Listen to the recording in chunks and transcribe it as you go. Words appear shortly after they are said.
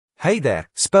Hey there,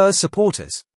 Spurs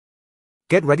supporters.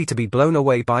 Get ready to be blown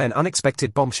away by an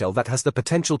unexpected bombshell that has the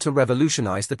potential to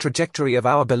revolutionize the trajectory of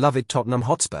our beloved Tottenham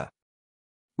Hotspur.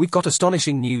 We've got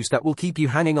astonishing news that will keep you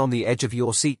hanging on the edge of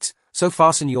your seats, so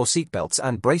fasten your seatbelts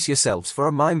and brace yourselves for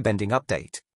a mind-bending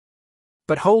update.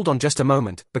 But hold on just a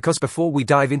moment, because before we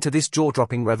dive into this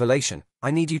jaw-dropping revelation,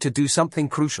 I need you to do something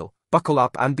crucial: buckle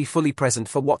up and be fully present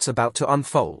for what's about to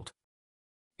unfold.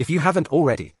 If you haven't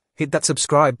already, hit that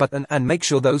subscribe button and make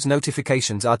sure those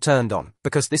notifications are turned on,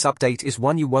 because this update is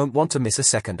one you won't want to miss a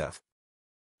second of.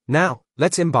 Now,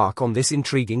 let's embark on this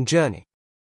intriguing journey.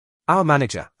 Our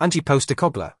manager, Ange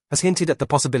Postecoglou, has hinted at the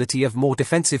possibility of more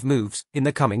defensive moves in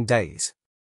the coming days.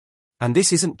 And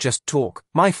this isn't just talk,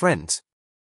 my friends.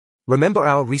 Remember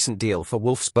our recent deal for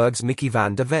Wolfsburg's Mickey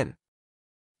van der Ven?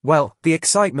 Well, the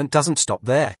excitement doesn't stop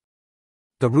there.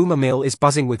 The rumour mill is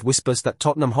buzzing with whispers that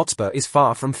Tottenham Hotspur is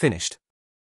far from finished.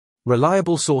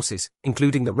 Reliable sources,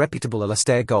 including the reputable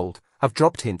Alastair Gold, have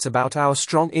dropped hints about our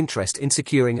strong interest in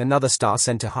securing another star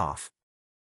centre-half.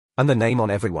 And the name on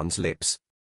everyone's lips: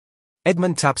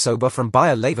 Edmond Tapsoba from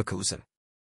Bayer Leverkusen.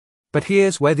 But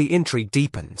here's where the intrigue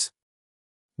deepens.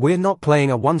 We're not playing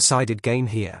a one-sided game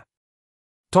here.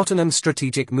 Tottenham's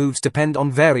strategic moves depend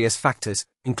on various factors,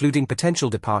 including potential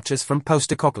departures from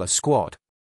Postecoglou's squad.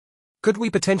 Could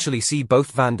we potentially see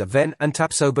both Van der Ven and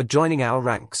Tapsoba joining our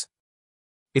ranks?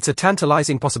 It's a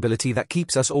tantalizing possibility that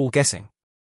keeps us all guessing.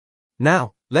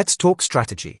 Now, let's talk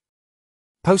strategy.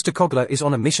 Postecoglou is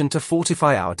on a mission to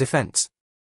fortify our defense.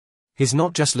 He's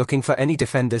not just looking for any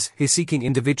defenders, he's seeking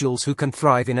individuals who can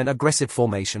thrive in an aggressive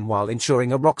formation while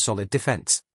ensuring a rock-solid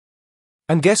defense.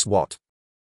 And guess what?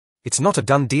 It's not a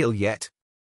done deal yet.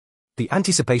 The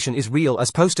anticipation is real, as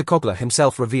Postecoglou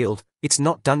himself revealed. It's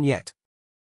not done yet.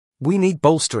 We need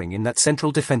bolstering in that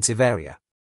central defensive area.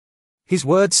 His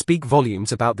words speak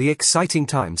volumes about the exciting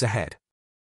times ahead.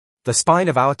 The spine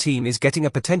of our team is getting a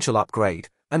potential upgrade,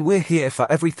 and we're here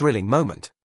for every thrilling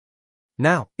moment.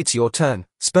 Now, it's your turn,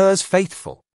 Spurs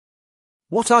faithful.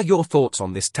 What are your thoughts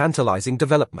on this tantalizing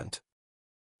development?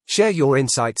 Share your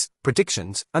insights,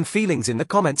 predictions, and feelings in the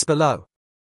comments below.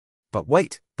 But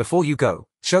wait, before you go,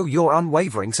 show your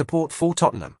unwavering support for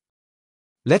Tottenham.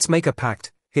 Let's make a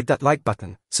pact: hit that like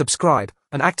button, subscribe,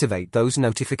 and activate those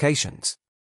notifications.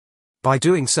 By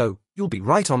doing so, you'll be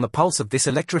right on the pulse of this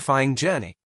electrifying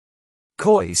journey.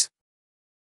 Coys.